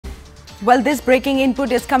Well, this breaking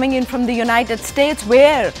input is coming in from the United States,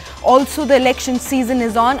 where also the election season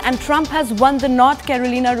is on, and Trump has won the North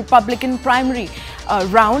Carolina Republican primary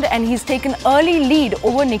round, and he's taken early lead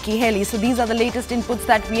over Nikki Haley. So these are the latest inputs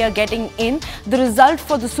that we are getting in. The result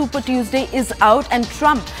for the Super Tuesday is out, and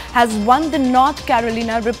Trump has won the North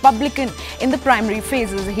Carolina Republican in the primary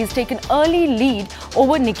phases. He's taken early lead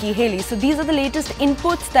over Nikki Haley. So these are the latest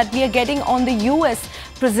inputs that we are getting on the US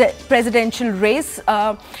presidential race.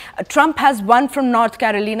 Trump has won from North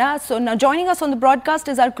Carolina. So now joining us on the broadcast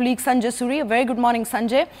is our colleague Sanjay Suri. A very good morning,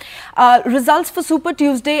 Sanjay. Results for Super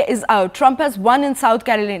Tuesday is out. Trump has won in South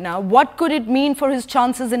Carolina. What could it mean for his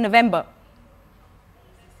chances in November?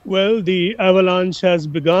 Well, the avalanche has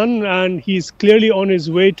begun, and he's clearly on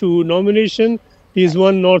his way to nomination. He's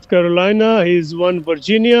won North Carolina, he's won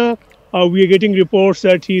Virginia. We are getting reports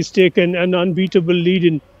that he's taken an unbeatable lead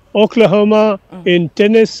in Oklahoma, in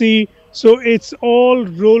Tennessee. So it's all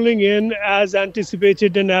rolling in as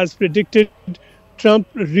anticipated and as predicted. Trump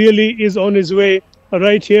really is on his way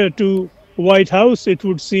right here to White House, it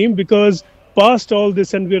would seem, because past all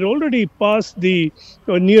this, and we're already past the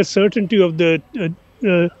near certainty of the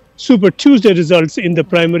Super Tuesday results in the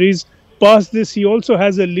primaries. Past this, he also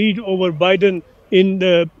has a lead over Biden in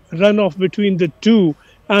the runoff between the two.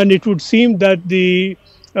 And it would seem that the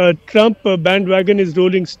Trump bandwagon is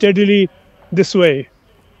rolling steadily this way.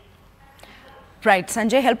 Right.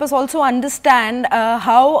 Sanjay, help us also understand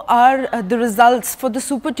how are the results for the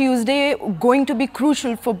Super Tuesday going to be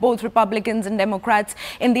crucial for both Republicans and Democrats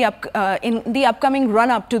in the upcoming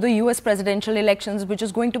run-up to the US presidential elections, which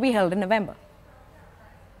is going to be held in November?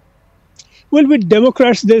 Well, with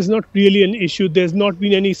Democrats, there's not really an issue. There's not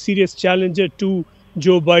been any serious challenger to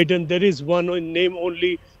Joe Biden. There is one in name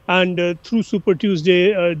only. And through Super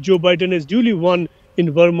Tuesday, Joe Biden has duly won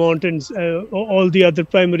in Vermont and all the other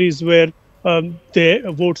primaries where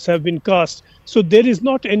their votes have been cast. So there is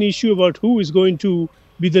not an issue about who is going to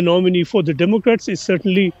be the nominee for the Democrats. It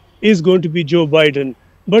certainly is going to be Joe Biden.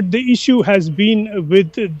 But the issue has been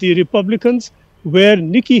with the Republicans, where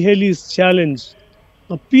Nikki Haley's challenge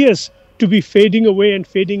appears to be fading away and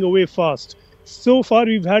fading away fast. So far,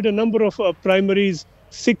 we've had a number of primaries,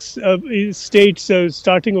 6 states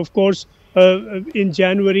starting, of course, in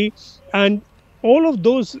January. And all of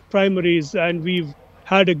those primaries, and we've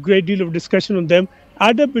had a great deal of discussion on them,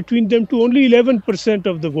 add up between them to only 11%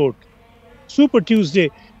 of the vote. Super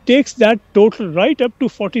Tuesday takes that total right up to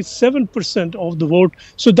 47% of the vote.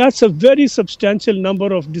 So that's a very substantial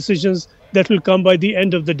number of decisions that will come by the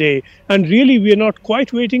end of the day. And really, we are not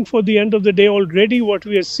quite waiting for the end of the day. Already what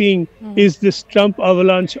we are seeing is this Trump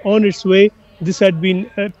avalanche on its way. This had been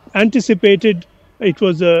anticipated. It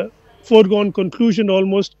was a foregone conclusion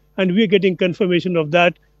almost, and we are getting confirmation of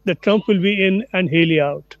that Trump will be in and Haley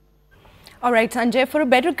out. All right, Sanjay, for a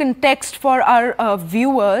better context for our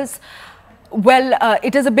viewers, well,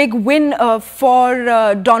 it is a big win for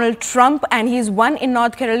Donald Trump, and he's won in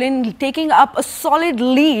North Carolina, taking up a solid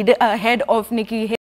lead ahead of Nikki Haley.